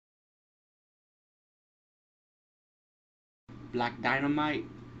Black Dynamite,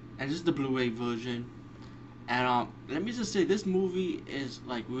 and this is the Blu-ray version. And let me just say, this movie is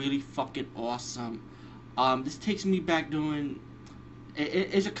like really fucking awesome. This takes me back during.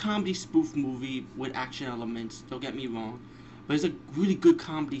 It's a comedy spoof movie with action elements. Don't get me wrong, but it's a really good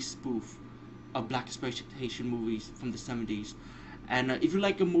comedy spoof of black exploitation movies from the '70s. And if you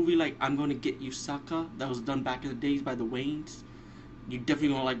like a movie like I'm Gonna Get You Sucker, that was done back in the days by the Waynes, you definitely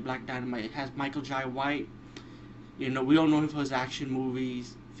gonna like Black Dynamite. It has Michael Jai White. You know, we all know him for his action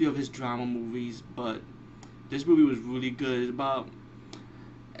movies, a few of his drama movies, but this movie was really good. It's about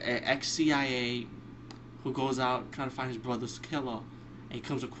an ex-CIA who goes out trying to find his brother's killer, and he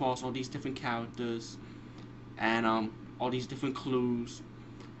comes across all these different characters and all these different clues.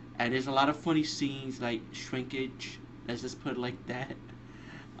 And there's a lot of funny scenes like shrinkage. Let's just put it like that.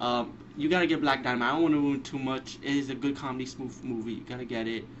 You gotta get Black Dynamite. I don't want to ruin too much. It is a good comedy spoof movie. You gotta get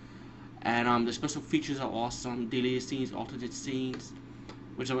it. And the special features are awesome. Deleted scenes, alternate scenes,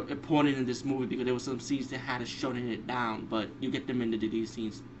 which are important in this movie because there were some scenes that had us shutting it down, but you get them in the deleted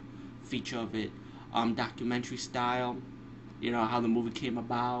scenes feature of it. Documentary style. You know how the movie came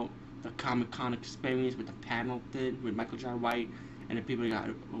about, the Comic-Con experience with the panel thing with Michael Jai White and the people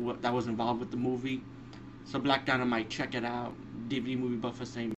that was involved with the movie. So Black Dynamite, check it out. DVD movie buff for same.